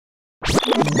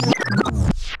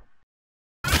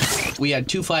We had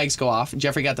 2 flags go off.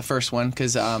 Jeffrey got the first one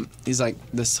because he's like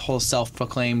this whole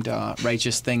self-proclaimed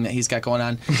righteous thing that he's got going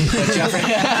on.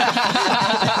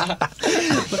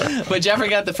 But Jeffrey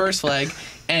got the first flag,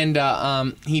 and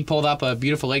he pulled up a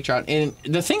beautiful lake trout. And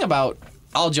the thing about,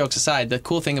 all jokes aside, the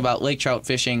cool thing about lake trout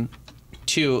fishing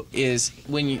too is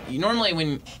when normally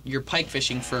when you're pike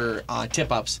fishing for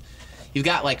tip-ups, you've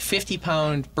got like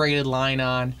 50-pound braided line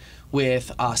on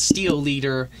with a steel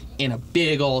leader and a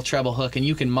big old treble hook, and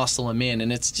you can muscle them in,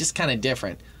 and it's just kind of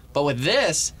different. But with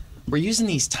this, we're using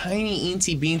these tiny,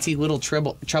 eensy-beensy little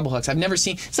treble hooks. I've never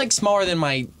seen, it's like smaller than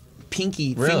my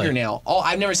pinky fingernail. Oh,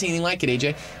 I've never seen anything like it,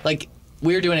 AJ. Like,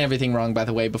 we were doing everything wrong, by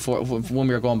the way, before when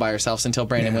we were going by ourselves until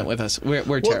Brandon went with us.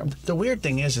 We're terrible. The weird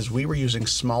thing is we were using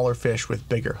smaller fish with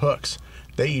bigger hooks.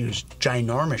 They used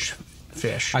ginormous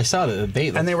fish. I saw that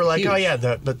and they were like, huge. "Oh yeah,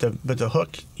 but the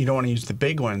hook, you don't want to use the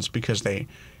big ones because they've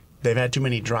had too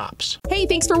many drops." Hey,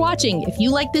 thanks for watching. If you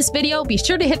like this video, be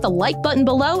sure to hit the like button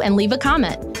below and leave a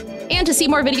comment. And to see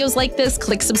more videos like this,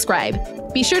 click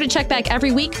subscribe. Be sure to check back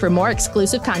every week for more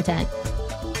exclusive content.